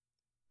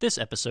This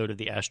episode of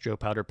the Astro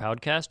Powder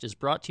Podcast is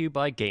brought to you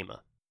by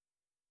Gema.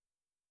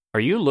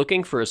 Are you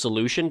looking for a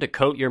solution to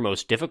coat your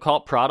most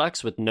difficult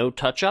products with no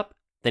touch-up?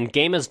 Then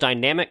Gema's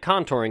dynamic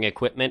contouring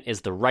equipment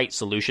is the right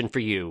solution for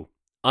you.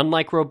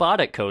 Unlike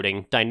robotic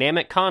coating,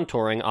 dynamic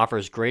contouring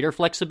offers greater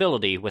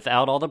flexibility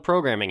without all the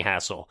programming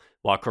hassle,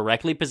 while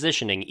correctly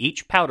positioning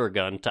each powder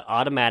gun to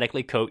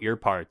automatically coat your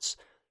parts.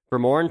 For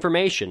more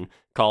information,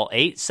 call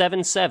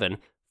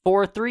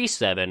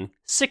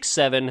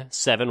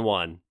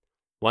 877-437-6771.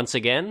 Once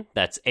again,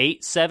 that's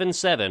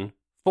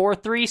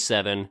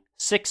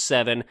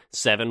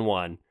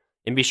 877-437-6771.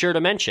 And be sure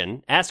to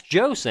mention, Ask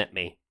Joe sent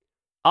me.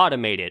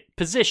 Automate it,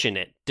 position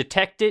it,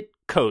 detect it,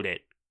 code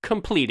it.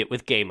 Complete it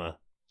with Gema.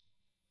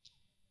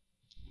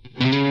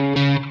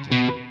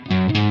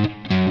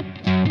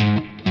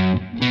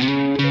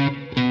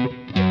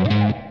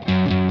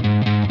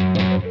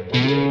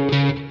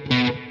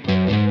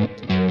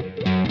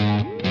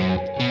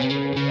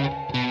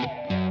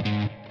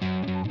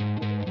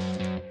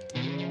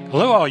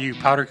 Hello, all you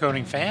powder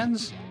coating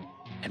fans,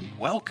 and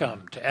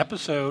welcome to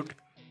episode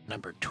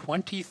number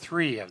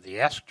 23 of the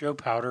Ask Joe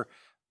Powder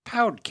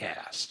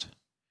Podcast.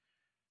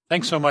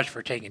 Thanks so much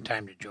for taking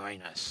time to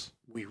join us.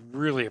 We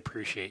really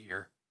appreciate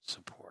your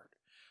support.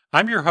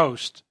 I'm your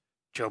host,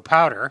 Joe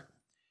Powder,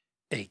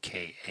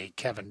 a.k.a.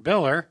 Kevin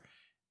Biller,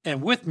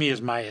 and with me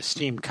is my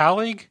esteemed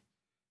colleague,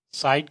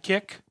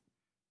 sidekick,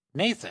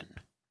 Nathan.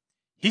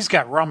 He's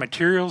got raw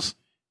materials,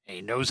 and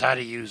he knows how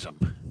to use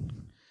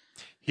them.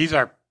 He's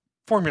our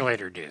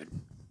formulator dude.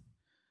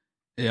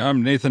 Yeah,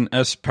 I'm Nathan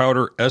S.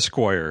 Powder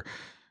Esquire.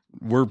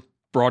 We're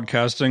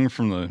broadcasting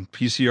from the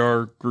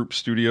PCR Group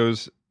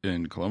Studios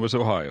in Columbus,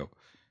 Ohio.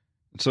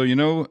 So,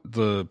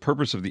 the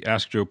purpose of the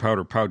Ask Joe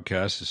Powder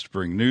podcast is to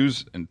bring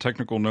news and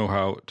technical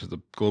know-how to the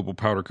global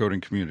powder coating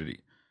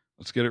community.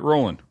 Let's get it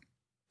rolling.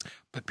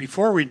 But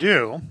before we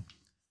do,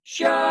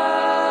 Shout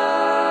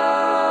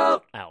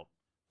out.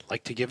 I'd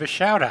like to give a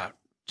shout out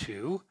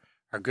to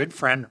our good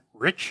friend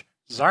Rich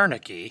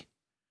Zarnicki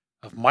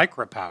of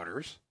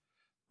Micropowders.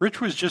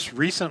 Rich was just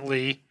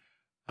recently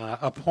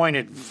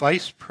appointed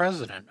vice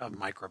president of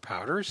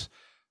Micropowders.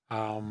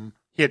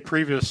 He had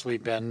previously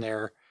been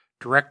their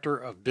director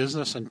of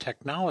business and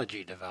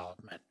technology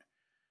development.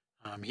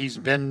 He's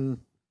been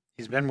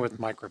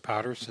with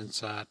Micropowders since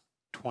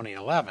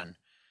 2011.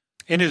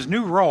 In his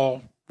new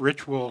role,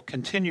 Rich will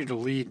continue to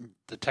lead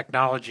the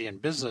technology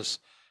and business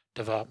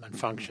development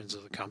functions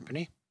of the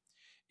company.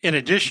 In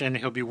addition,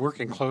 he'll be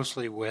working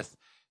closely with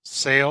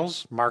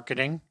sales,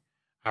 marketing,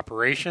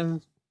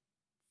 operations,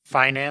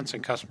 finance,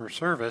 and customer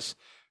service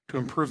to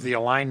improve the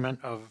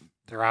alignment of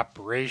their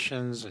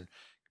operations and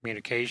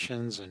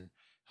communications and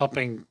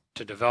helping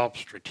to develop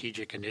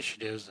strategic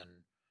initiatives and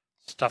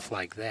stuff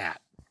like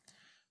that.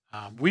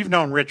 We've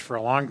known Rich for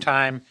a long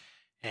time,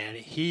 and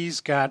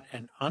he's got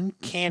an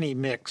uncanny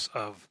mix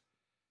of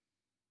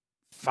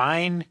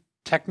fine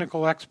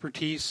technical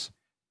expertise,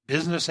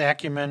 business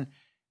acumen,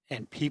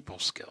 and people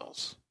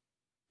skills.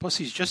 Plus,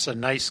 he's just a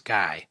nice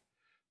guy.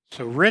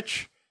 So,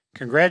 Rich,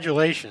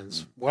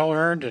 congratulations. Well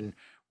earned, and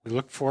we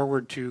look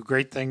forward to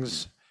great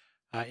things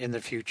in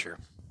the future.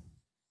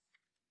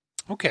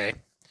 Okay.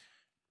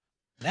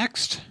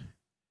 Next,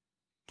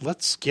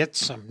 let's get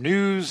some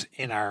news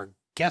in our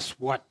Guess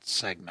What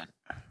segment.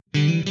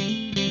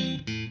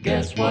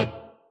 Guess what?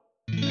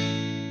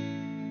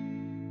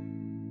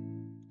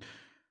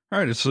 All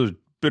right, it's a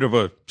bit of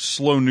a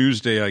slow news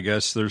day, I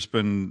guess. There's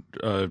been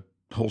a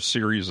whole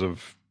series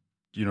of,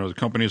 the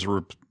companies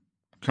were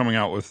coming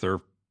out with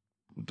their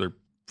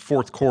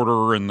fourth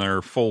quarter and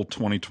their full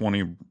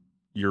 2020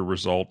 year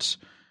results.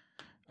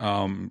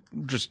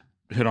 Just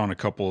hit on a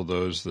couple of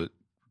those that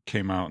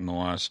came out in the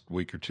last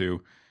week or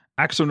two.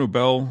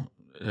 AkzoNobel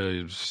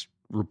is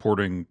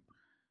reporting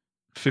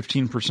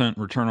 15%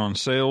 return on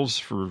sales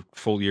for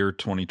full year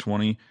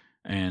 2020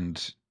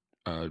 and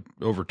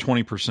over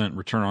 20%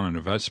 return on an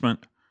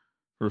investment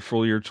for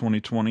full year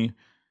 2020.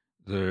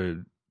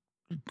 The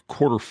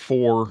quarter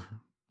four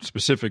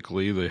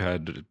specifically, they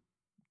had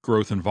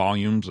growth in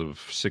volumes of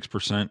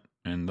 6%,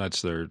 and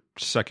that's their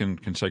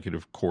second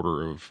consecutive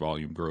quarter of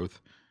volume growth.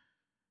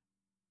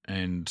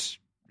 And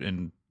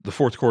in the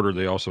fourth quarter,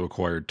 they also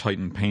acquired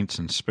Titan Paints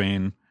in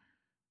Spain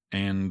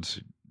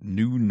and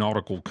New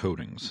Nautical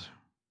Coatings.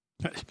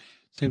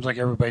 Seems like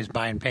everybody's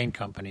buying paint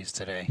companies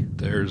today.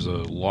 There's a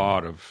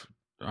lot of...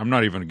 I'm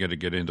not even going to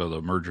get into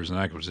the mergers and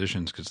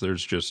acquisitions because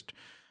there's just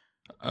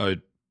a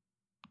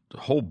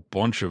whole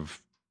bunch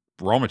of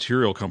raw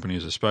material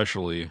companies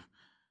especially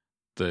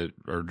that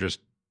are just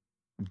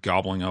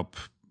gobbling up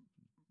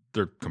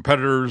their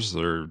competitors,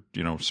 their,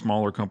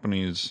 smaller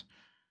companies,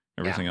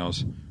 everything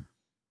else.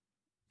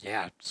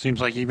 Yeah, it seems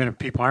like even if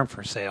people aren't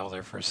for sale,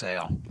 they're for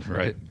sale.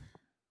 Right.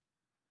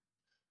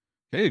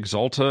 Hey,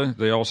 Axalta,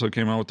 they also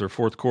came out with their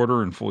fourth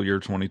quarter and full year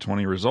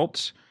 2020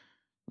 results.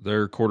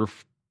 Their quarter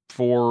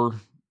four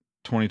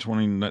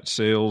 2020 net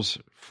sales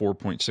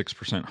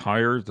 4.6%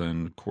 higher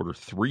than quarter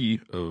three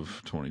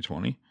of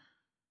 2020.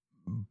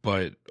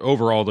 But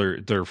overall,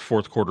 their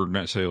fourth quarter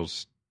net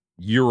sales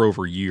year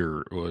over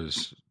year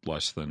was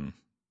less than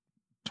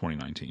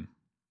 2019.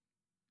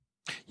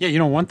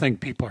 Yeah, one thing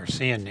people are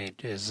seeing,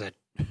 Nate, is that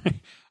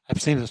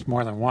I've seen this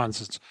more than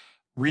once. It's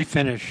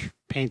refinish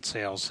paint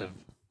sales have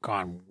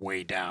gone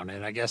way down,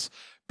 and I guess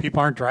people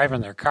aren't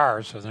driving their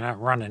cars, so they're not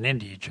running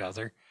into each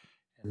other,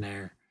 and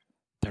they're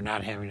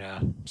not having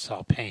to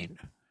sell paint.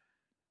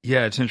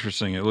 Yeah, it's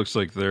interesting. It looks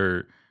like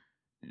there's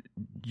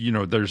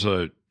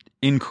a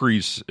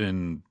increase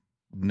in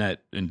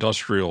net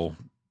industrial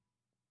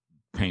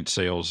paint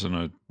sales and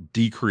a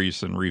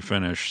decrease in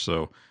refinish,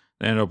 so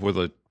they end up with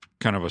a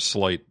kind of a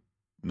slight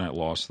net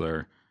loss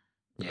there.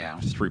 Yeah,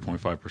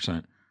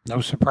 3.5%. No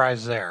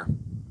surprise there.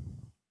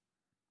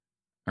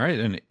 All right,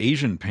 and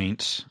Asian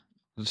paints.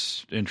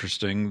 It's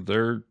interesting.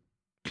 Their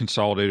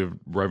consolidated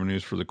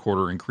revenues for the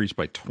quarter increased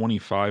by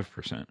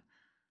 25%.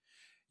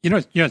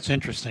 It's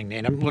interesting,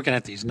 Nate. I'm looking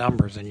at these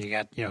numbers, and you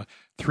got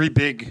three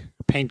big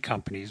paint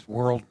companies,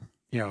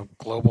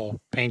 global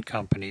paint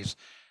companies.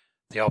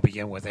 They all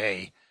begin with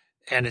A,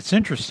 and it's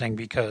interesting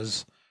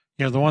because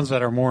the ones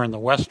that are more in the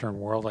Western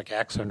world, like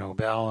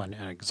AkzoNobel and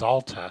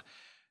Axalta,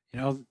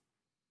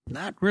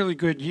 not really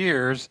good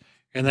years.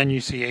 And then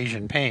you see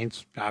Asian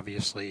paints.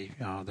 Obviously,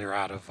 they're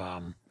out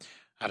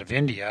of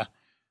India.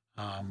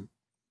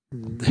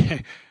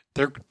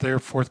 Their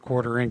fourth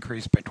quarter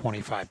increased by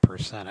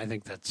 25%. I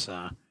think that's.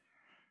 I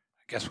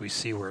guess we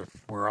see where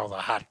all the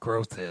hot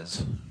growth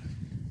is.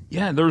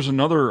 Yeah, there was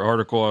another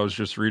article I was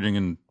just reading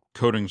in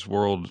Coatings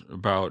World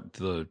about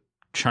the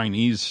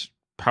Chinese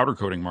powder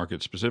coating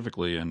market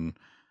specifically, and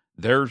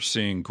they're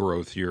seeing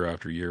growth year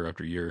after year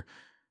after year.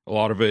 A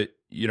lot of it,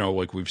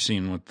 like we've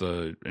seen with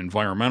the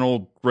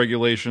environmental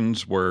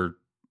regulations, where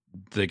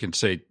they can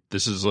say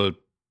this is a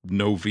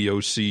no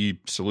VOC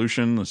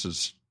solution. This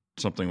is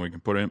something we can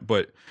put in.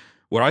 But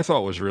what I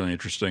thought was really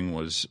interesting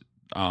was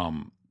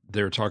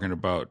they were talking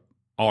about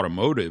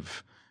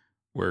automotive,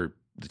 where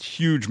the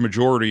huge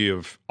majority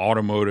of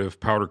automotive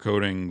powder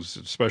coatings,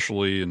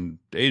 especially in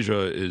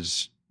Asia,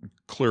 is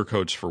clear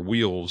coats for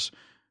wheels.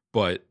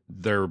 But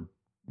they're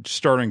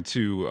starting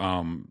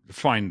to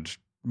find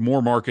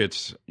more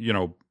markets.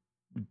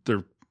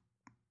 They're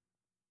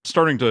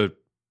starting to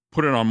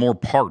put it on more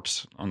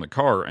parts on the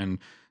car, and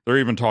they're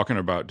even talking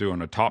about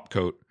doing a top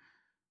coat,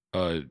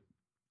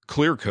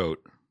 clear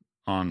coat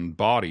on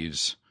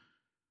bodies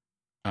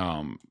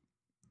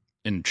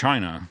in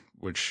China,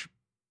 which,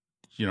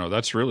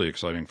 that's really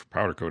exciting for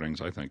powder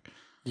coatings, I think.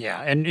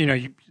 Yeah, and,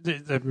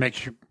 that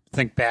makes you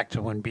think back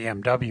to when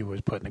BMW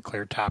was putting the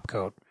clear top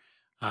coat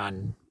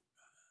on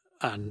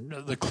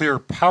the clear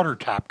powder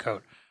top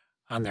coat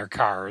on their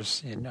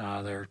cars in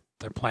their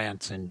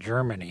plants in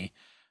Germany.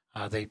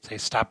 They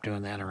stopped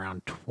doing that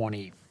around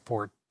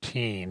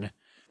 2014,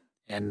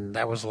 and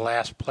that was the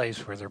last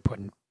place where they're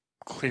putting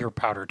clear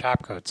powder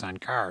top coats on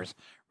cars.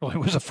 Well, it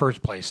was the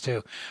first place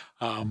too.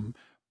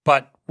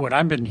 But what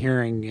I've been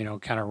hearing,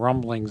 kind of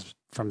rumblings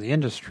from the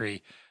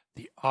industry,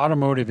 the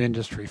automotive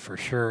industry for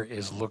sure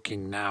is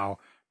looking now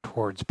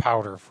towards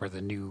powder for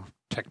the new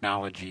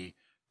technology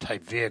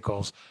type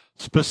vehicles,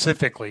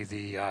 specifically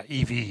the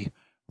EV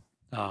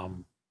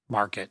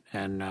market,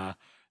 and they're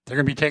going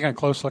to be taking a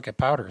close look at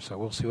powder. So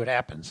we'll see what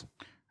happens.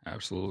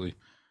 Absolutely.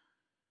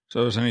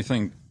 So, is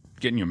anything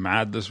getting you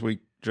mad this week,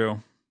 Joe?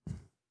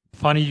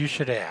 Funny you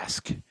should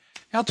ask.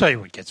 I'll tell you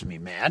what gets me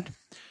mad.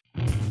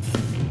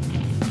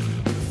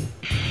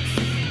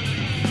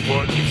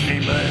 What gets me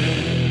mad?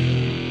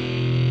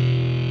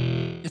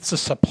 It's a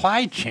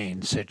supply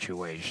chain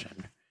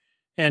situation.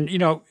 And,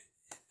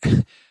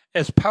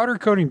 as powder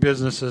coating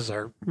businesses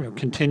are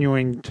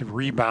continuing to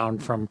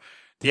rebound from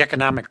the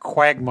economic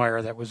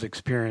quagmire that was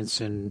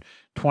experienced in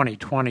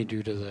 2020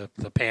 due to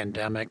the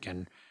pandemic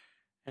and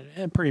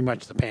pretty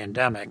much the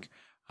pandemic,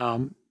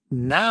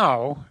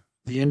 now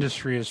the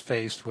industry is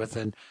faced with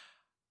an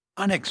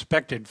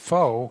unexpected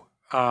foe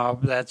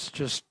that's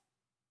just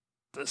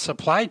the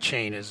supply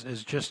chain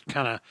is just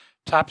kind of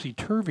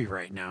topsy-turvy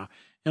right now.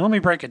 And let me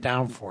break it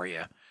down for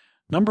you.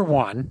 Number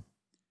one,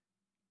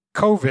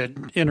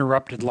 COVID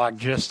interrupted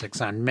logistics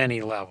on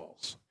many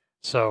levels.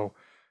 So,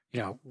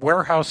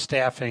 warehouse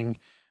staffing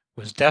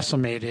was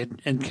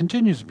decimated and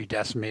continues to be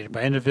decimated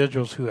by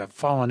individuals who have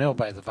fallen ill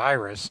by the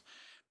virus,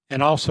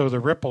 and also the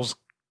ripples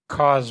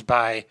caused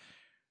by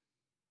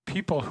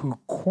people who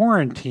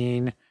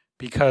quarantine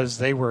because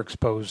they were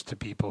exposed to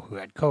people who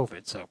had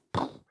COVID. So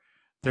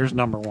there's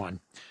number one.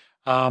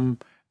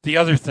 The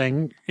other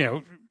thing,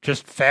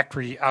 just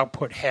factory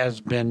output has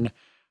been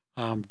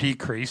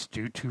decreased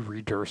due to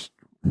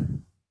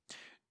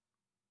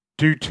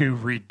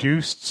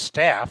reduced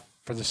staff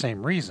for the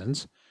same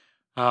reasons.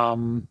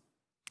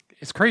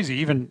 It's crazy.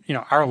 Even,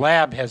 our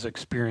lab has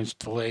experienced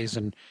delays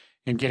in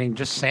getting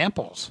just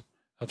samples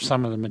of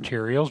some of the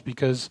materials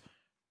because,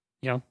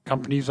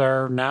 companies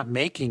are not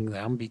making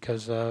them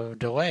because of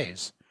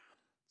delays.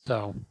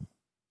 So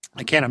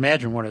I can't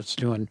imagine what it's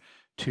doing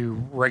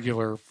to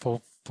regular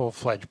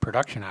full-fledged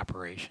production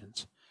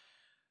operations.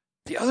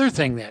 The other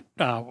thing that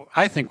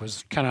I think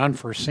was kind of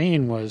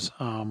unforeseen was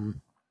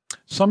some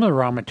of the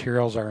raw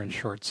materials are in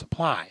short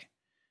supply.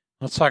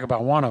 Let's talk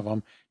about one of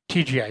them,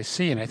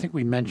 TGIC, and I think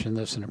we mentioned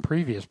this in a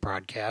previous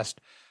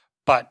broadcast,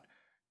 but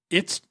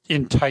it's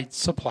in tight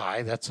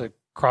supply. That's a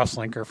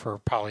crosslinker for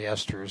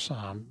polyesters,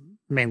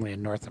 mainly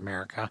in North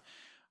America.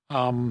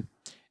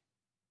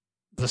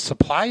 The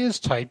supply is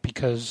tight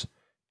because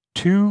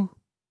 2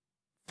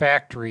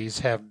 factories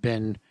have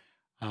been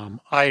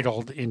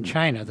idled in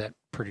China that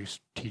produce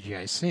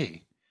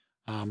TGIC.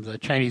 The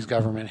Chinese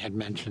government had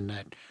mentioned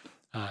that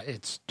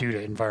it's due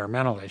to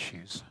environmental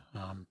issues.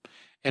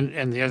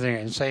 And the other thing I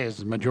can say is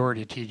the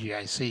majority of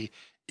TGIC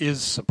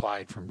is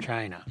supplied from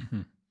China.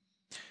 Mm-hmm.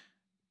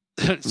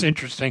 It's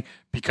interesting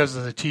because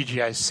of the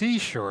TGIC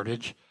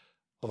shortage,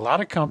 a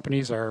lot of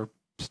companies are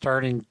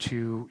starting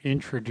to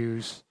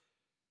introduce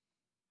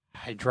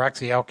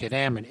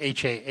hydroxyalkydam and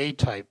HAA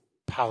type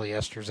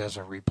polyesters as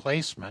a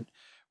replacement,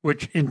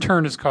 which in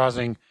turn is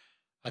causing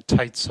a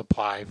tight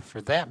supply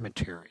for that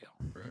material,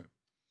 right.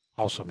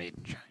 Also made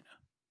in China.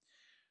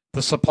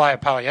 The supply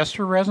of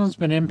polyester resin has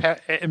been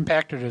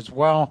impacted as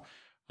well.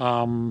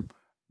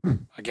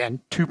 Again,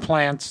 2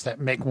 plants that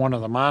make one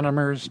of the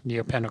monomers,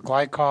 neopentyl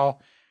glycol,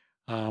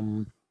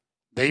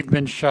 they've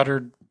been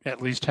shuttered,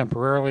 at least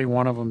temporarily.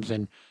 One of them's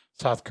in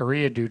South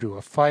Korea due to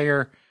a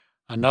fire.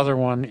 Another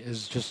one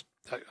is just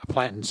a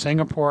plant in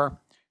Singapore.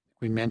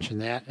 We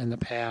mentioned that in the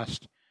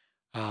past.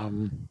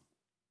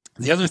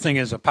 The other thing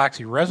is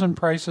epoxy resin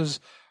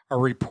prices are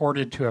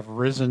reported to have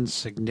risen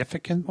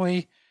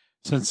significantly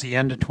since the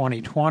end of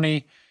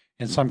 2020,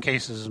 in some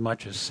cases as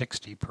much as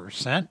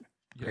 60%.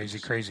 Crazy,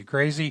 yes.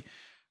 Crazy.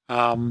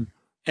 And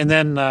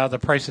then the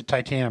price of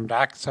titanium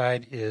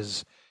dioxide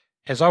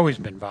has always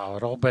been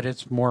volatile, but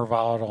it's more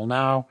volatile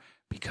now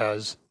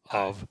because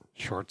of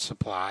short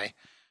supply.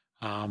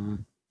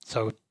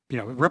 So,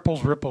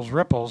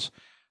 ripples.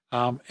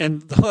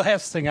 And the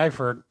last thing I've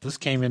heard, this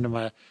came into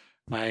my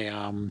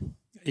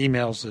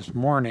emails this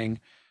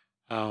morning,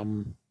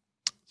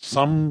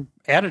 some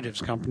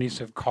additives companies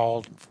have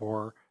called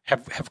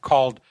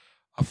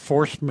a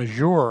force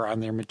majeure on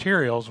their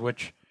materials,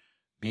 which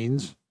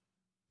means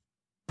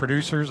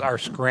producers are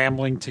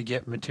scrambling to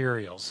get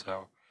materials.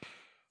 So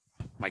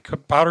my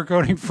powder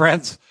coating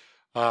friends,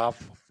 hold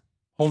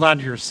on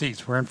to your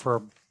seats. We're in for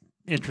an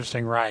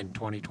interesting ride in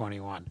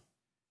 2021.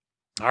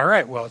 All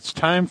right, well, it's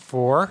time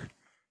for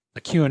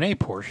the Q&A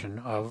portion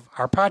of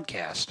our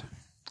podcast.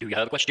 Do you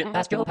have a question?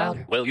 Ask Joe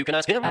Powder. Well, you can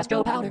ask him. Ask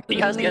Joe Powder.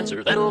 He has the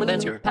answer that'll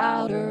advance your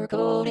powder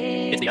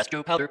coating. It's the Ask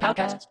Joe Powder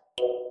podcast.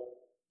 All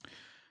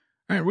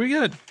right, we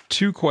got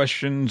 2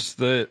 questions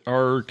that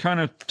are kind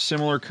of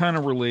similar, kind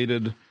of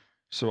related.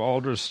 So I'll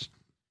just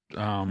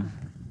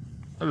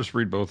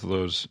read both of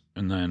those,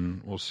 and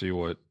then we'll see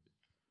what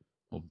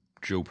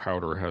Joe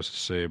Powder has to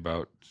say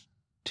about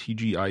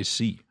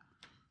TGIC.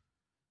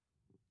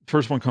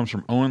 First one comes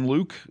from Owen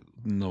Luke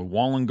in the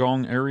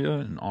Wollongong area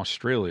in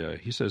Australia.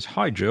 He says,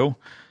 "Hi, Joe.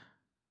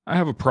 I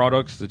have a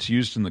product that's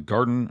used in the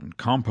garden and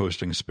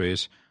composting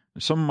space,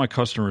 and some of my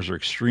customers are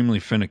extremely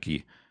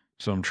finicky,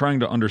 so I'm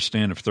trying to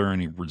understand if there are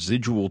any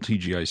residual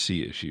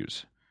TGIC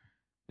issues.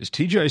 Is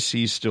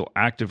TGIC still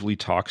actively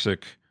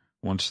toxic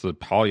once the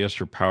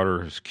polyester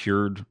powder is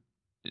cured?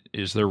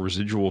 Is there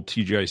residual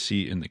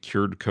TGIC in the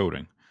cured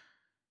coating?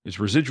 Is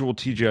residual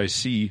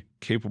TGIC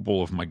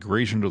capable of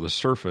migration to the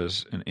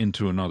surface and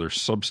into another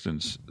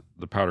substance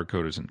the powder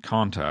coat is in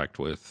contact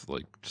with,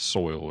 like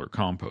soil or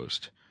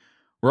compost?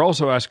 We're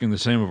also asking the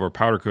same of our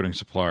powder coating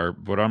supplier,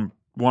 but I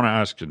want to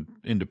ask an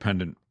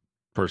independent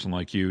person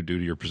like you due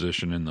to your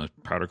position in the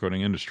powder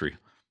coating industry."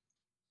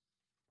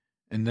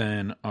 And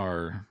then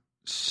our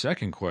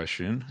second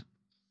question,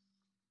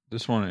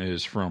 this one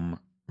is from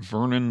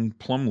Vernon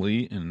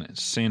Plumley in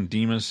San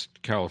Dimas,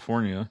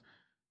 California.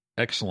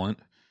 Excellent.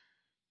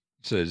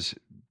 It says,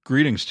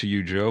 "Greetings to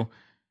you, Joe.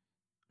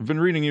 I've been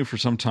reading you for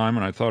some time,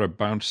 and I thought I'd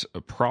bounce a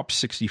Prop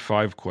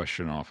 65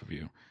 question off of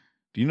you.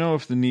 Do you know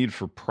if the need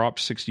for Prop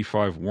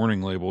 65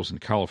 warning labels in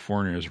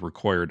California is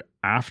required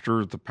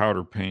after the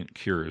powder paint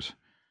cures?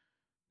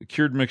 The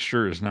cured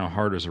mixture is now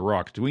hard as a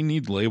rock. Do we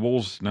need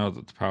labels now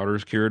that the powder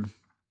is cured?"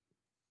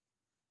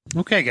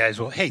 Okay, guys.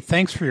 Well, hey,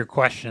 thanks for your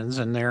questions,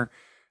 and they're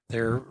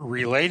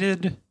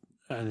related.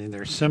 I mean,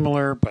 they're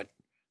similar, but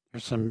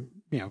there's some,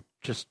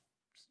 just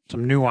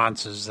some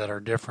nuances that are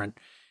different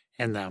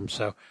in them.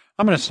 So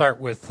I'm going to start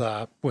with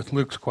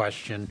Luke's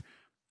question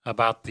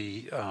about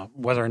the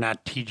whether or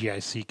not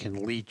TGIC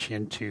can leach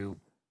into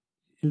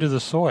the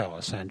soil,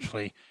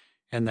 essentially,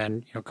 and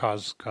then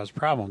cause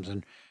problems.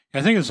 And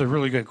I think it's a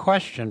really good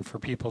question for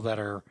people that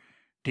are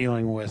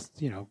dealing with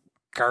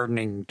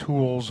gardening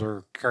tools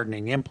or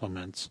gardening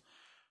implements.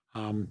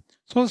 So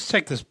let's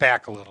take this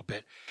back a little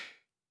bit.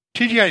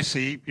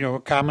 TGIC, a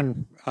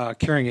common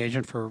curing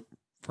agent for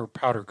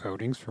powder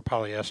coatings, for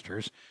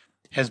polyesters,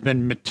 has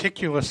been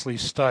meticulously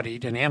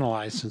studied and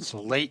analyzed since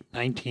the late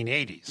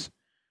 1980s.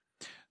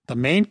 The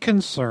main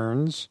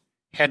concerns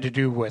had to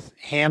do with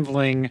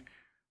handling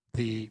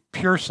the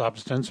pure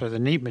substance or the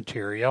neat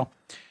material,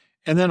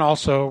 and then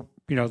also,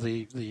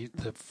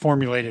 the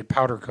formulated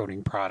powder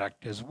coating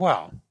product as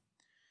well.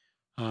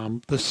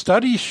 The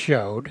studies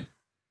showed,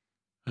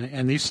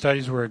 and these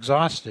studies were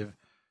exhaustive,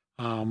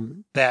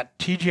 that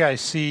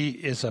TGIC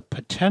is a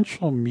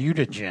potential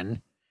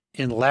mutagen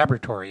in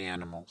laboratory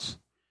animals.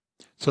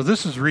 So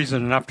this is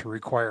reason enough to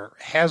require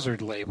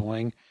hazard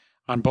labeling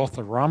on both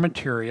the raw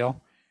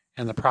material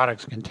and the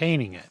products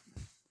containing it.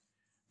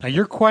 Now,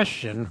 your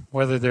question,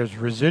 whether there's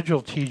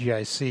residual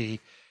TGIC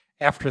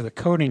after the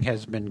coating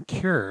has been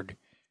cured,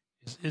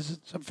 is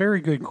a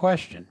very good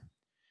question.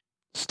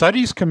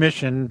 Studies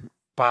commissioned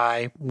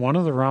by one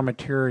of the raw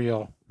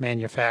material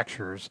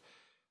manufacturers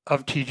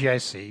of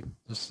TGIC,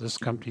 this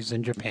company's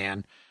in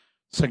Japan,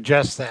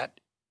 suggests that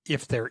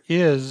if there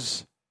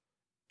is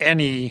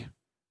any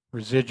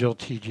residual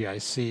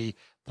TGIC,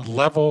 the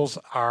levels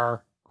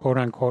are, quote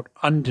unquote,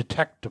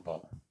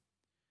 undetectable.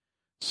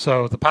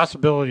 So the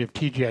possibility of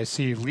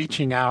TGIC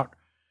leaching out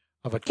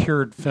of a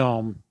cured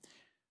film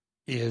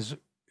is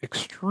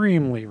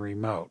extremely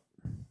remote.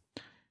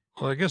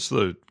 Well, I guess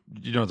the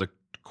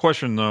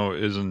question though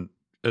isn't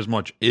as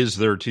much is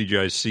there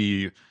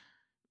TGIC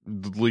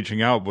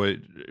leaching out, but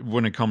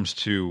when it comes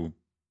to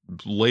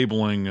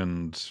labeling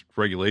and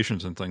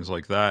regulations and things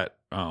like that,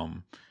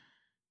 do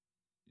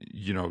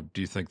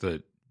you think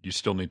that you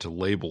still need to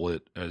label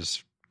it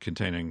as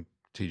containing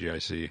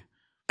TGIC?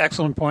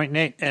 Excellent point,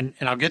 Nate. And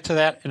I'll get to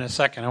that in a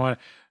second. I want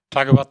to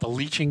talk about the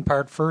leaching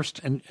part first.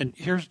 And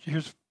here's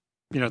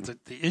the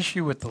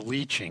issue with the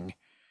leaching.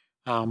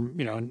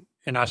 In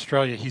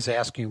Australia, he's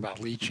asking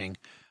about leaching.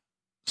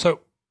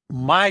 So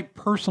my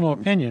personal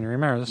opinion,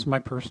 remember, this is my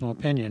personal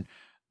opinion,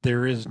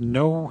 there is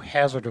no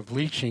hazard of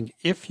leaching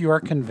if you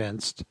are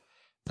convinced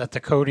that the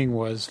coating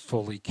was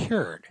fully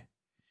cured.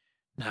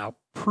 Now,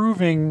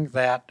 proving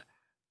that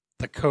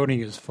the coating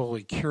is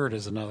fully cured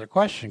is another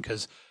question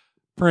because,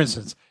 for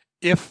instance,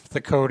 if the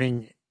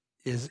coating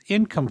is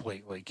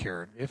incompletely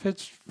cured, if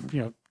it's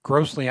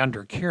grossly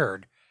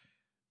undercured,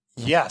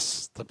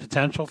 yes, the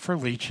potential for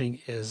leaching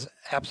is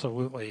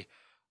absolutely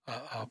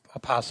a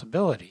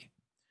possibility.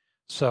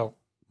 So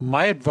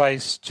my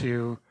advice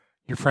to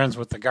your friends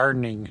with the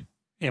gardening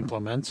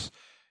implements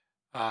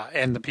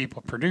and the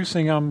people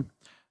producing them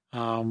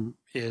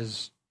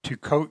is to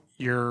coat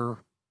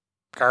your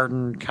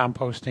garden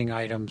composting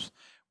items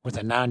with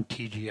a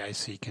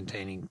non-TGIC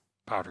containing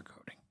powder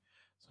coating.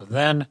 So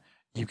then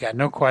you've got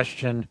no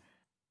question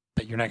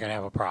that you're not going to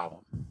have a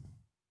problem.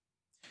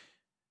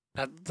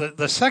 Now,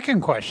 the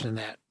second question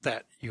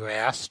that you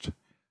asked,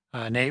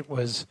 Nate,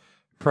 was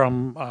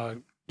from a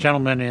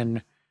gentleman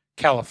in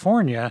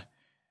California,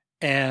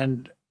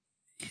 and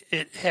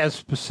it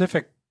has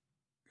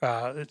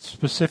it's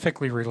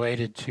specifically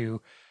related to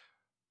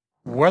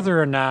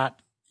whether or not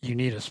you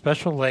need a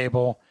special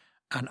label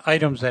on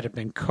items that have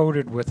been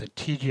coated with a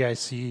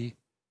TGIC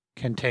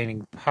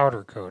containing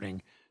powder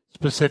coating,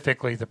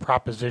 specifically the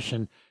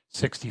Proposition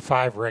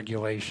 65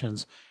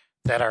 regulations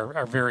that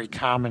are very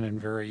common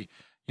and very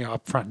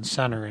up front and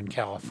center in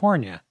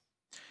California.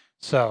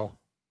 So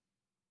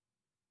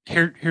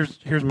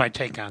here's my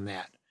take on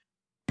that.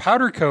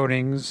 Powder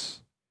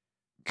coatings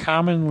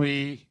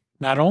commonly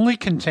not only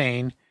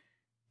contain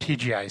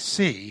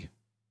TGIC,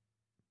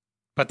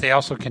 but they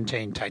also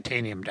contain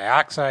titanium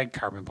dioxide,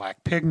 carbon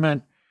black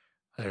pigment.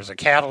 There's a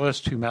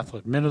catalyst,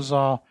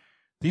 2-methylamidazole.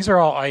 These are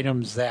all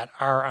items that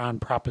are on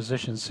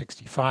Proposition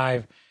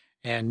 65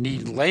 and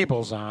need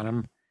labels on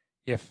them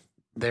if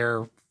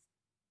they're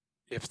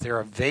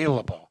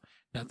available.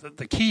 Now,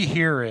 the key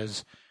here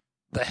is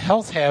the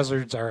health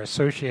hazards are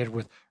associated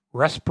with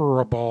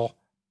respirable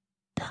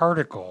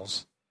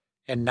particles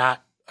and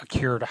not a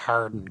cured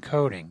hardened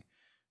coating.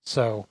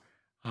 So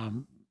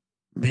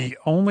the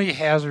only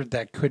hazard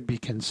that could be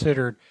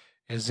considered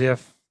is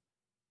if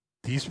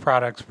these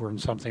products were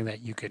something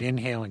that you could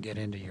inhale and get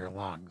into your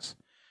lungs.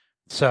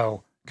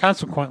 So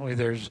consequently,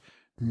 there's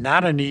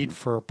not a need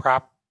for a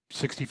Prop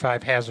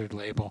 65 hazard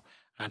label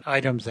on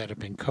items that have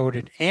been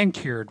coated and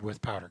cured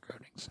with powder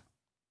coatings.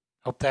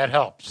 Hope that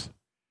helps.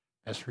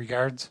 Best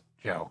regards,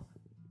 Joe.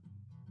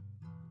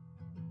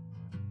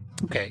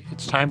 Okay,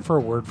 it's time for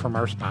a word from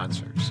our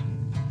sponsors.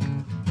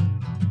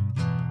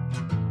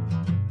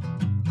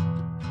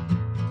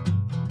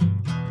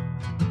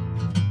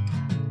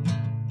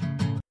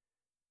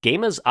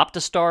 Gama's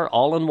Optistar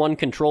all-in-one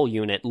control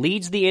unit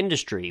leads the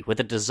industry with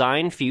a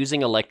design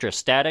fusing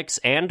electrostatics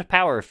and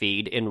power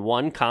feed in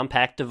one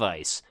compact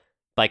device.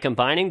 By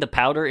combining the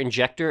powder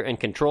injector and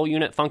control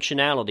unit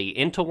functionality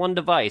into one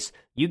device,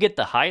 you get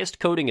the highest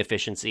coating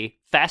efficiency,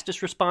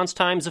 fastest response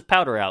times of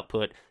powder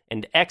output,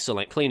 and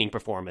excellent cleaning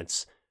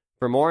performance.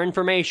 For more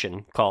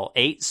information, call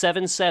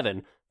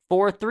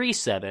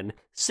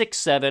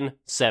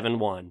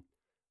 877-437-6771.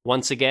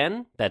 Once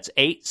again, that's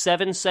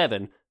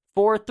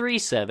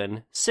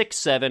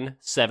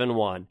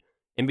 877-437-6771.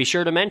 And be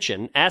sure to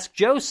mention, Ask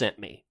Joe sent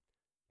me.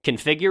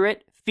 Configure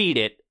it, feed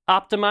it,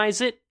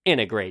 optimize it,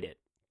 integrate it.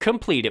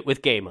 Complete it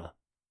with Gama.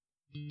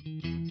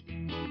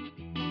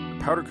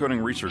 Powder Coating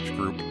Research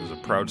Group is a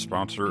proud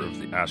sponsor of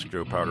the Ask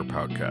Joe Powder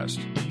podcast.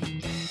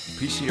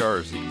 PCR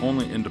is the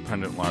only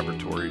independent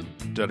laboratory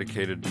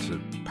dedicated to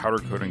powder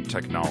coating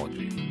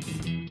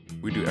technology.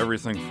 We do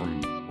everything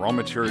from raw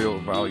material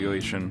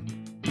evaluation,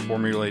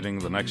 formulating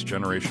the next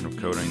generation of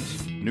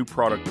coatings, new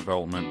product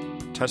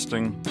development,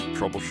 testing,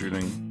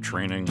 troubleshooting,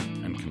 training,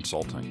 and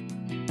consulting.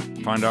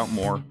 To find out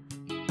more,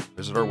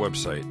 visit our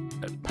website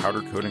at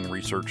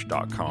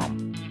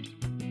powdercoatingresearch.com,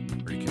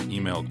 or you can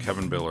email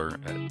Kevin Biller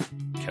at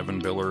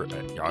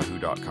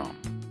kevinbiller@yahoo.com.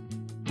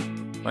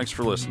 Thanks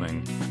for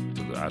listening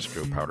to the Ask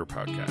Joe Powder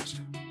podcast.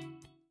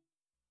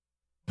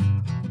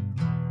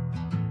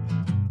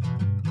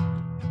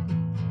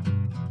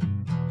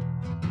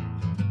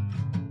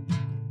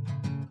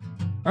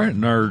 All right,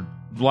 and our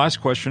last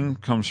question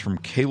comes from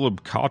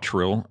Caleb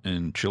Cottrill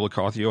in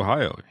Chillicothe,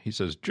 Ohio. He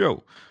says,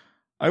 Joe,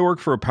 I work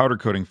for a powder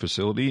coating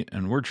facility,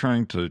 and we're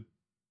trying to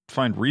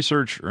find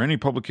research or any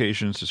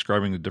publications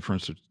describing the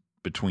difference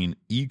between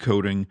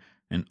e-coating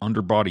and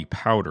underbody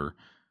powder,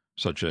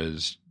 such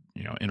as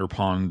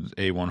Interpond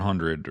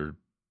A100 or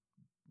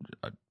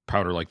a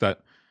powder like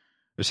that.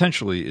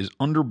 Essentially, is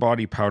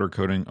underbody powder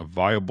coating a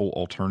viable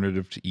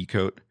alternative to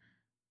e-coat?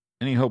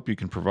 Any help you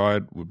can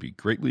provide would be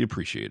greatly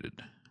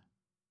appreciated.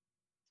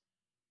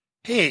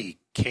 Hey,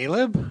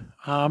 Caleb.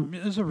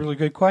 This is a really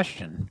good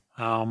question.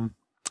 And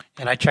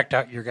I checked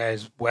out your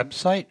guys'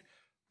 website.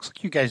 Looks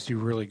like you guys do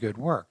really good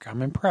work.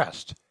 I'm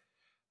impressed.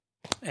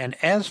 And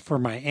as for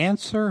my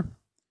answer,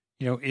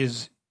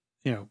 what's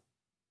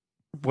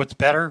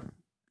better,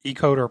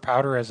 e-coat or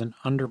powder as an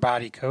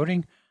underbody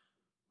coating?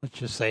 Let's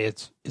just say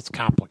it's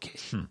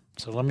complicated.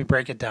 So let me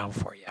break it down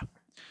for you.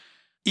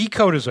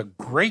 E-coat is a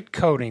great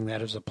coating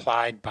that is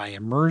applied by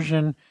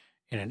immersion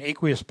in an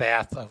aqueous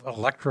bath of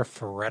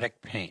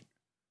electrophoretic paint.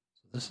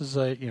 This is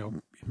a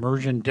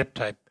immersion dip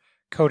type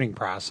coating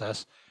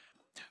process,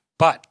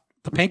 but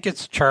the paint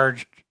gets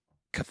charged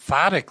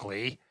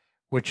cathodically,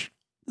 which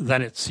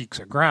then it seeks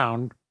a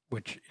ground,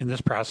 which in this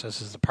process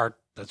is the part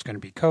that's going to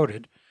be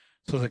coated.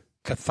 So the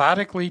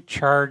cathodically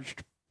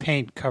charged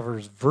paint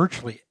covers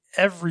virtually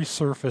every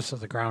surface of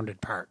the grounded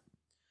part.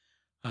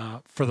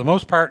 For the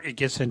most part, it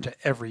gets into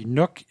every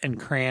nook and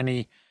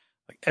cranny,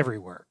 like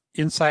everywhere,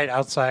 inside,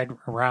 outside,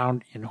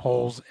 around, in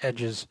holes,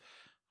 edges.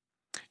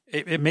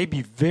 It may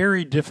be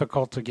very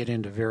difficult to get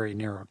into very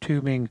narrow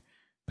tubing,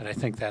 but I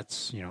think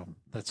that's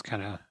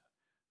kind of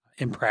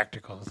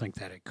impractical to think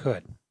that it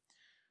could.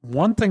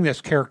 One thing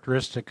that's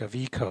characteristic of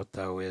e-coat,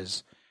 though,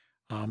 is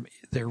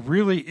there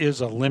really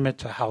is a limit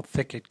to how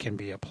thick it can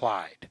be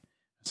applied.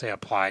 I say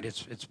applied,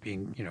 it's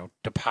being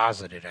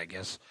deposited, I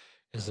guess,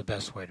 is the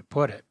best way to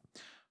put it.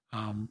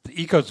 The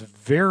e-coat's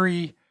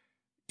very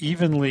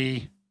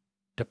evenly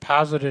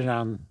deposited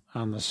on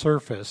the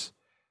surface,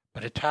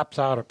 but it tops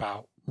out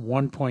about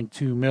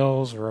 1.2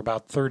 mils or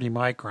about 30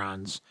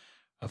 microns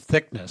of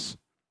thickness.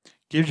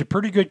 Gives you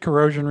pretty good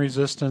corrosion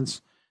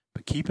resistance,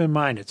 but keep in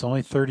mind it's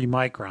only 30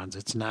 microns.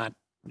 It's not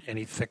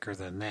any thicker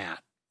than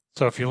that.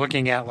 So if you're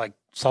looking at like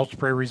salt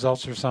spray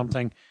results or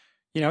something,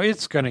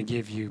 it's going to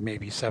give you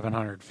maybe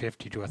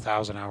 750 to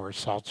 1,000 hours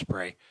salt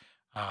spray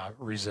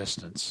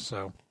resistance.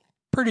 So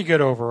pretty good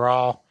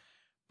overall,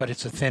 but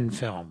it's a thin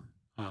film.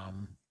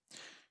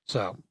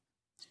 So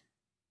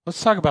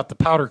let's talk about the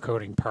powder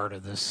coating part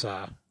of this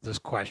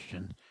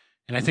question.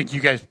 And I think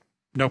you guys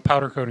know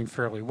powder coating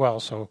fairly well,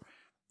 so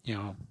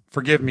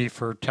forgive me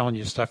for telling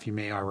you stuff you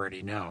may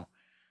already know.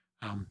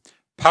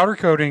 Powder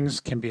coatings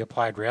can be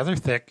applied rather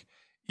thick,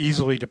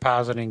 easily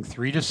depositing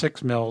 3 to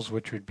 6 mils,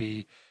 which would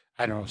be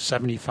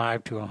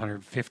 75 to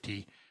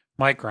 150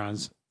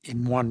 microns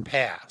in one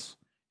pass.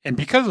 And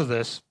because of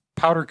this,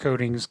 powder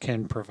coatings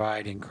can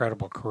provide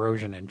incredible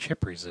corrosion and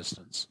chip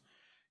resistance.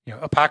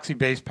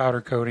 Epoxy-based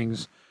powder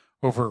coatings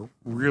over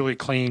really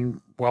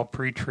clean, well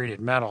pre-treated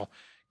metal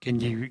can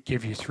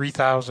give you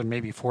 3,000,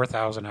 maybe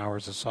 4,000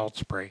 hours of salt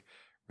spray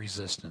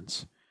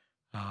resistance.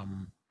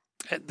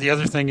 The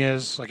other thing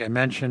is, like I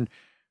mentioned,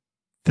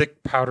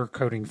 thick powder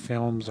coating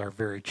films are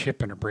very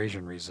chip and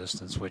abrasion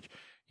resistance, which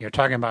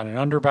talking about an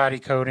underbody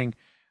coating,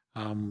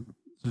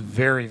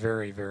 very,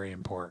 very, very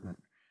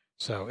important.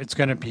 So it's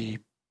going to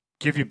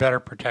give you better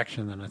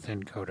protection than a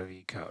thin coat of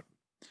e-coat.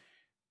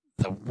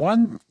 The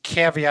one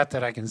caveat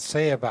that I can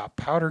say about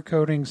powder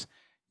coatings,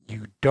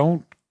 you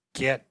don't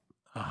get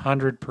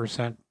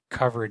 100%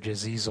 coverage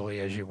as easily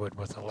as you would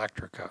with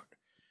electrocoat.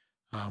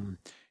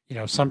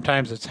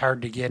 Sometimes it's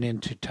hard to get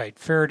into tight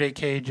Faraday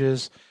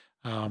cages,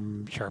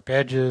 sharp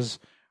edges,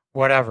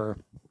 whatever.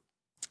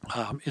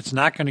 It's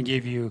not going to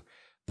give you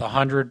the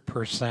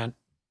 100%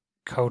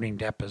 coating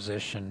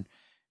deposition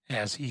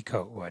as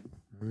e-coat would.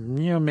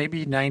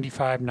 Maybe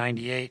 95,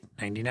 98,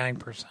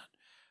 99%.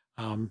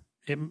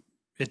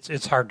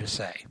 It's hard to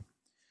say.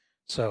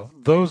 So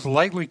those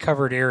lightly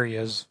covered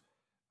areas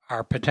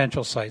are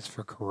potential sites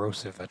for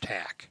corrosive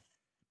attack.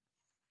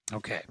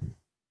 Okay.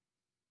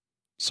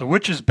 So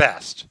which is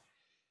best?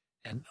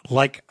 And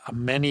like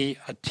many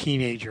a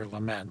teenager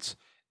laments,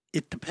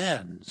 it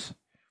depends.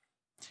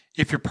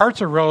 If your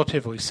parts are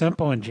relatively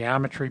simple in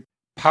geometry,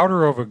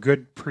 powder over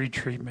good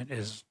pre-treatment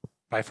is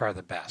by far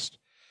the best.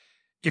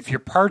 If your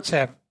parts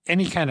have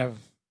any kind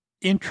of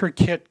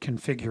intricate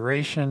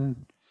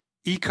configuration,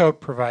 e-coat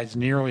provides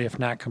nearly, if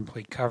not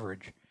complete,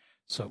 coverage.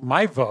 So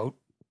my vote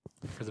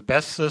for the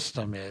best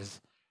system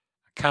is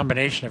a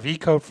combination of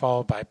e-coat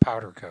followed by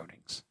powder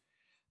coatings.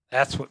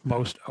 That's what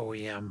most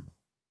OEM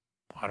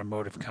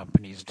automotive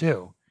companies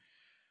do.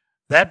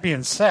 That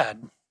being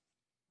said,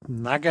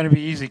 not going to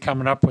be easy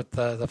coming up with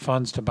the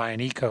funds to buy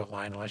an E-coat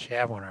line unless you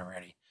have one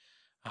already.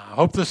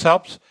 Hope this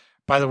helps.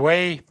 By the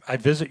way, I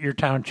visit your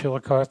town,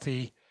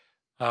 Chillicothe,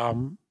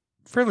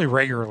 fairly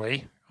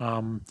regularly.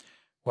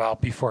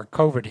 Before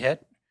COVID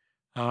hit,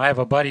 I have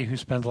a buddy who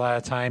spends a lot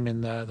of time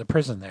in the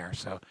prison there.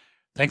 So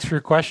thanks for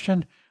your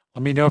question.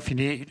 Let me know if you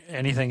need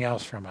anything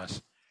else from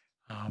us.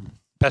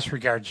 Best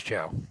regards,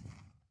 Joe.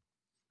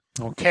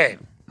 Okay.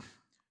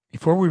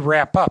 Before we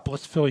wrap up,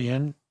 let's fill you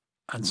in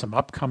on some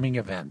upcoming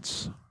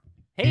events.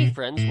 Hey,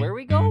 friends, where are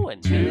we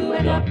going? To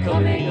an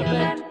upcoming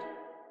event.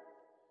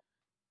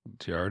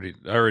 See, I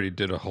already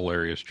did a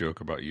hilarious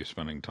joke about you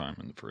spending time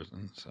in the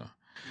prison. So,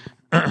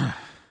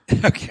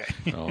 Okay.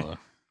 I'll,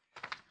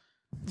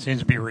 Seems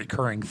to be a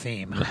recurring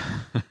theme.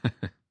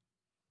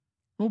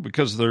 well,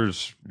 because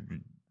there's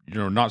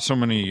not so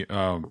many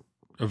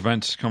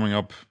events coming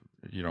up,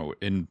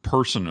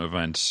 in-person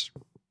events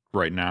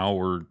right now.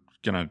 We're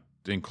going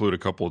to include a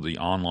couple of the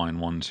online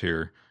ones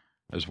here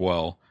as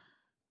well.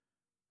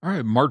 All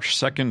right, March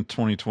 2nd,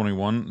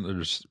 2021,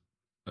 there's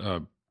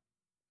a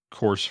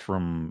course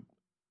from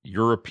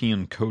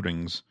European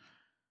Coatings.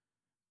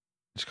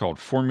 It's called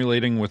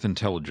Formulating with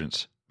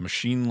Intelligence,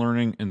 Machine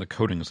Learning in the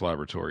Coatings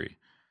Laboratory.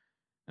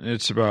 And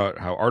it's about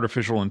how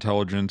artificial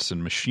intelligence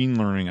and machine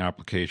learning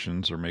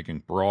applications are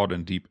making broad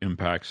and deep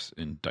impacts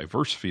in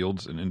diverse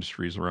fields and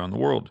industries around the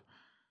world.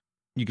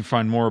 You can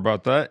find more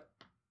about that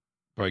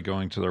by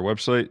going to their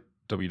website,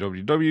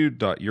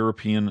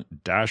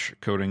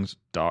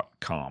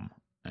 www.european-coatings.com,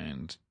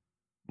 and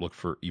look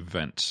for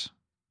events.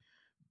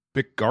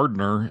 Bic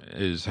Gardner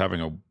is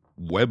having a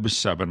web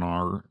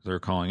seminar, they're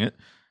calling it.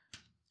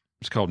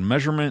 It's called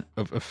Measurement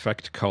of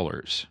Effect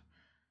Colors.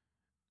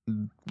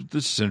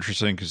 This is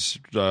interesting because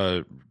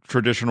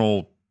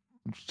traditional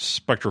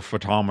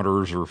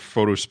spectrophotometers or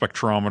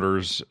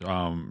photospectrometers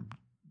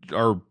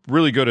are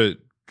really good at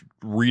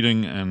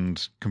reading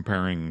and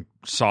comparing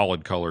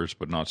solid colors,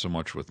 but not so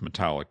much with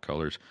metallic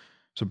colors.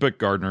 So Bic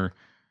Gardner,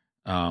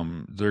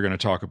 they're going to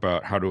talk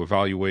about how to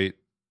evaluate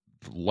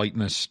the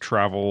lightness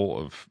travel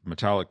of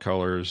metallic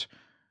colors,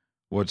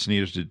 what's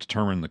needed to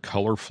determine the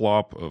color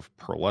flop of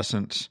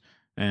pearlescence,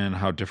 and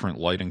how different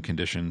lighting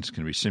conditions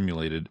can be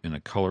simulated in a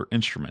color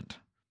instrument.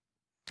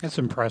 That's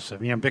impressive.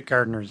 Bic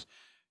Gardner's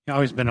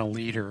always been a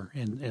leader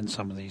in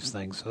some of these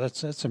things, so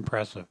that's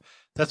impressive.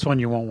 That's one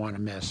you won't want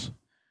to miss.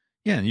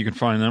 Yeah, and you can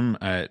find them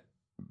at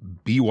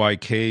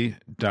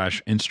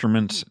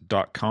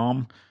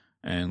byk-instruments.com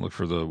and look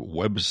for the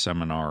web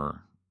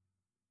seminar,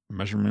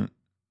 Measurement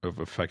of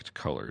Effect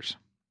Colors.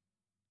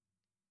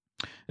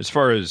 As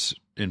far as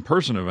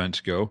in-person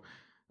events go,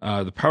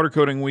 the Powder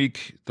Coating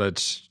Week,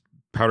 that's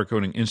Powder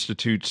Coating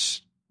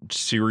Institute's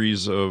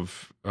series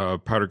of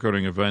powder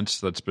coating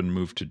events that's been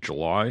moved to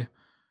July.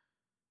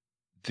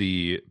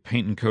 The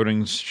Paint and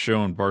Coatings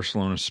show in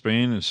Barcelona,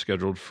 Spain is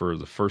scheduled for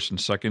the 1st and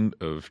 2nd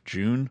of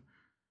June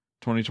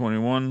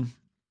 2021.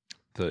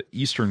 The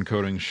Eastern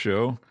Coatings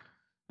show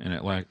in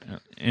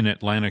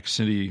Atlantic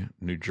City,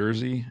 New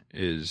Jersey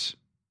is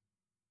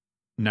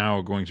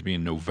now going to be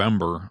in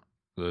November,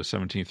 the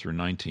 17th through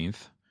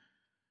 19th.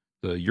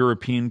 The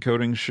European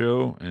Coatings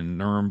Show in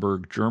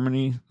Nuremberg,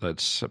 Germany,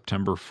 that's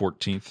September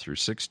 14th through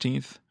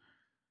 16th.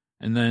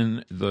 And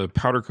then the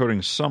Powder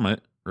Coating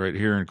Summit right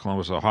here in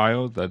Columbus,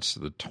 Ohio, that's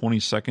the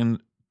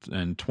 22nd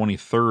and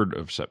 23rd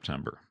of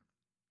September.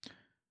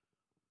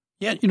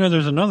 Yeah,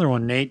 there's another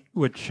one, Nate,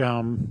 which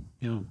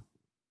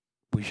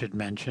we should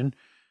mention.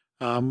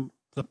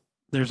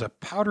 There's a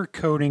Powder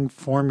Coating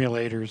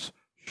Formulators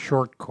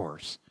short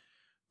course.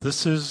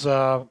 This is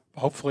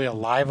hopefully a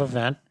live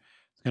event.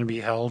 It's going to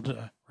be held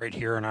right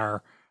here in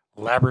our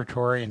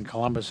laboratory in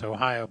Columbus,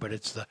 Ohio, but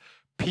it's the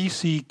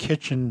PC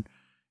Kitchen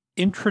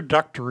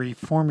Introductory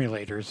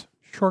Formulators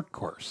short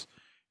course,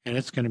 and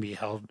it's going to be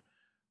held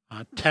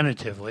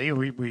tentatively.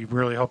 We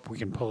really hope we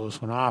can pull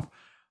this one off.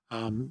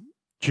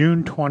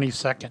 June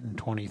 22nd and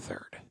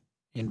 23rd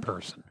in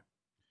person.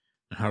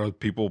 How do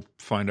people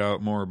find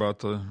out more about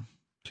the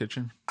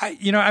kitchen?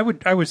 I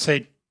would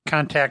say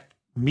contact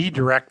me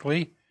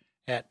directly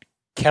at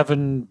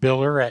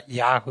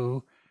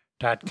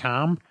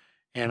kevinbiller@yahoo.com,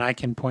 and I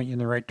can point you in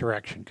the right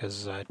direction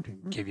because I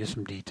can give you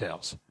some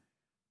details.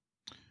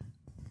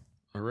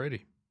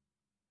 Alrighty.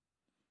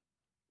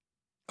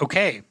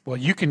 Okay, well,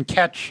 you can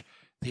catch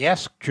the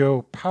Ask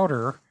Joe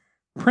Powder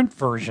print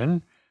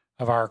version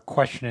of our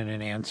question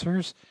and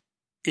answers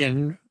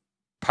in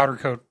Powder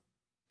Coat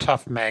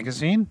Tough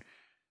magazine,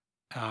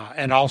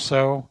 and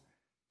also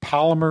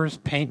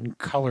Polymers Paint and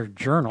Color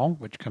Journal,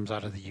 which comes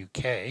out of the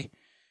UK.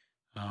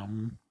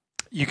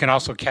 You can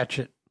also catch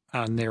it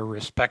on their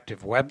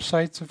respective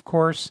websites, of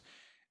course,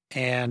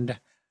 and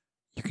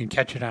you can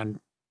catch it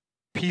on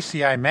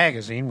PCI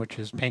Magazine, which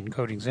is Paint and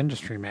Coatings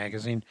Industry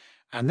Magazine,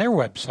 on their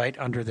website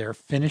under their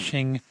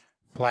Finishing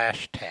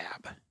Flash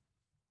tab.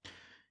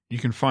 You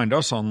can find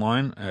us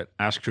online at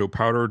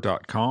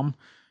askjoepowder.com.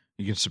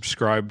 You can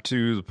subscribe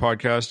to the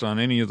podcast on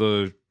any of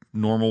the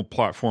normal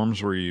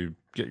platforms where you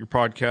get your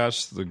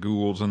podcasts, the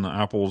Googles and the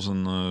Apples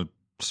and the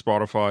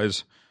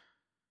Spotifys.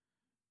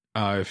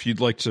 If you'd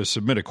like to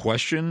submit a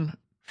question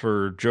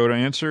for Joe to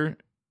answer,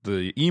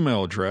 the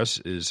email address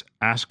is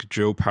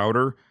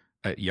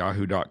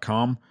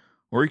askjoepowder@yahoo.com,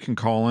 or you can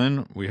call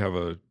in. We have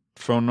a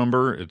phone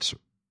number. It's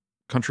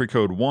country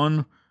code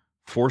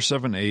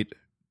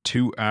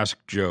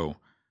 1-478-2-ASK-JOE.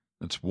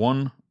 That's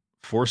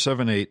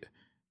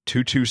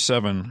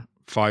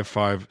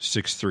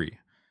 1-478-227-5563.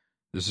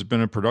 This has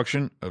been a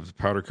production of the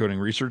Powder Coating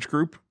Research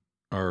Group.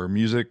 Our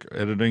music,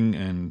 editing,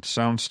 and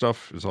sound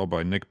stuff is all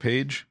by Nick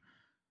Page.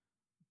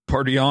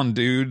 Party on,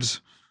 dudes.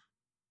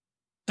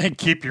 And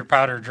keep your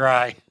powder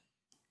dry.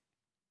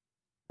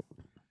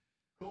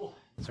 Cool.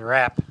 It's a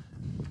wrap.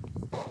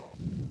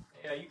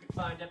 Yeah, you can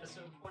find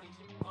episode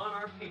 22 on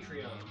our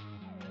Patreon.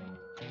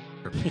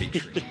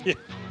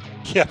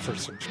 Yeah, for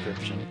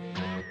subscription.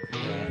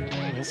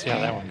 We'll see how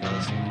that one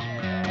goes.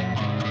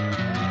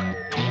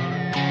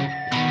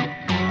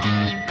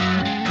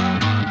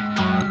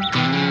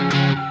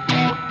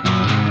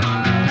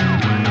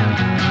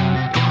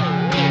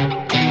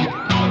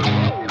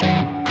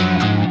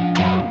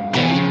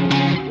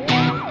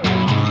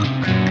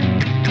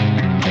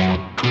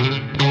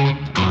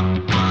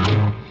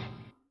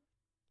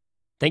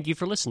 Thank you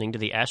for listening to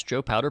the Ask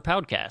Joe Powder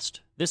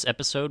podcast. This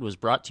episode was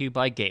brought to you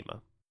by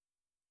Gema.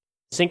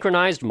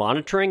 Synchronized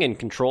monitoring and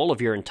control of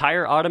your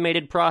entire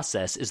automated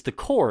process is the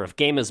core of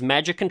Gema's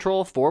Magic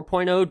Control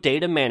 4.0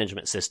 data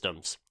management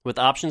systems, with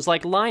options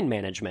like line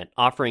management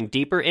offering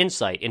deeper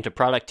insight into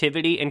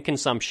productivity and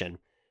consumption,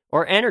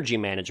 or energy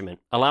management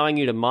allowing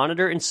you to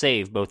monitor and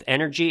save both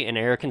energy and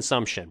air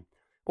consumption,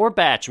 or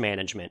batch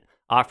management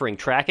offering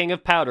tracking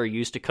of powder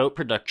used to coat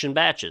production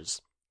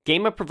batches.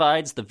 Gema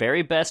provides the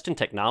very best in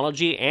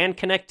technology and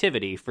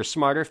connectivity for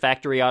smarter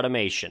factory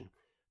automation.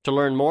 To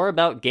learn more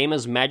about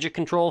Gema's Magic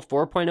Control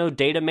 4.0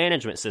 data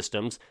management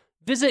systems,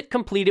 visit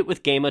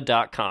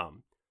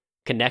CompleteItWithGema.com.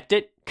 Connect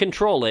it,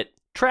 control it,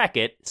 track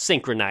it,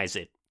 synchronize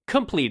it.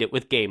 Complete it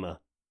with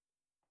Gema.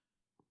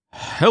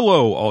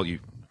 Hello, all you.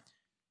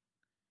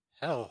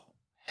 Hello.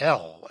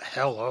 Hello,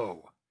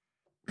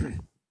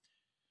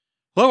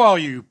 all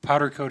you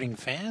powder coating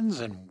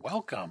fans, and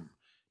welcome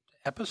to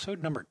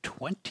episode number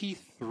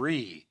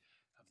 23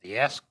 of the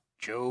Ask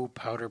Joe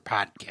Powder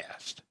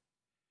podcast.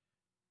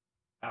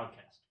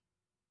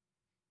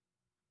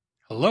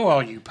 Hello,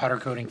 all you powder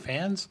coating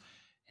fans,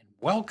 and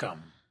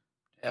welcome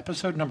to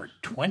episode number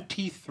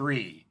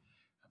 23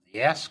 of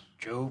the Ask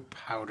Joe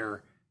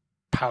Powder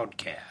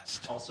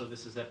podcast. Also,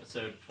 this is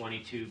episode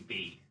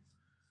 22B.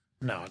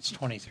 No, it's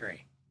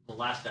 23. The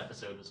last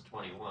episode was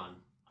 21.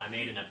 I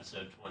made an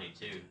episode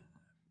 22.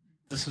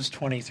 This is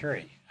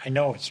 23. I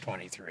know it's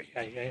 23.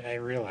 I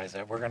realize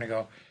that. We're going to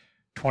go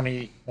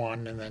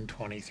 21 and then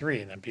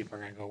 23, and then people are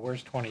going to go,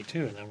 where's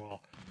 22? And then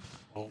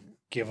we'll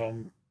give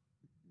them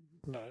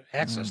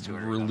access to it.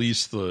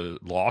 Release the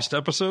lost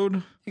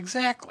episode?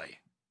 Exactly.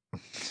 I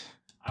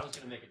was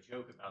going to make a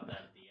joke about that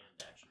at the end,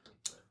 actually.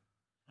 But...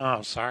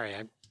 Oh, sorry.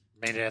 I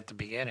made it at the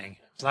beginning.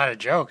 It's not a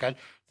joke. I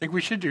think we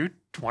should do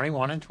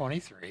 21 and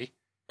 23.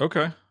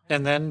 Okay.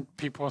 And then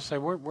people will say,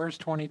 where's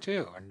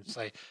 22? And it's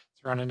like,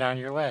 it's running down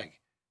your leg.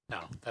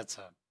 No, that's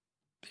a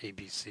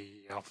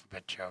ABC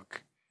alphabet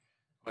joke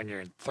when you're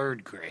in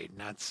third grade,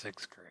 not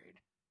sixth grade.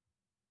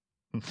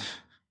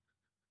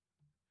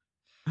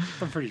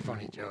 It's a pretty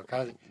funny joke.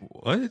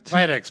 What? I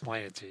had to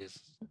explain it to you.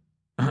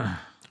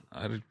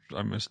 I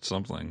missed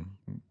something.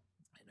 I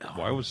know.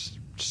 Why was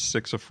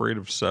 6 afraid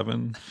of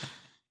 7?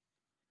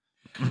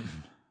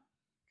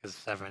 Because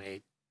 7,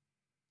 8,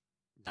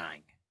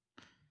 9.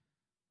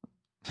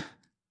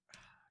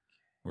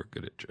 We're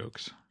good at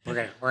jokes.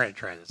 We're gonna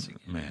try this again.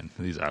 Man,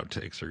 these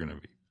outtakes are gonna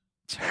be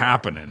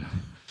happening.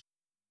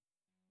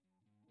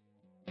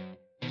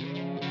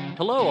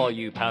 Hello, all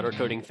you powder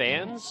coating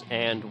fans,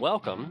 and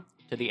welcome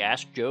to the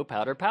Ask Joe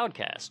Powder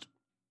podcast.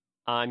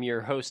 I'm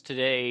your host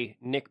today,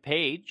 Nick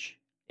Page,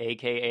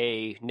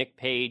 a.k.a. Nick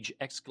Page !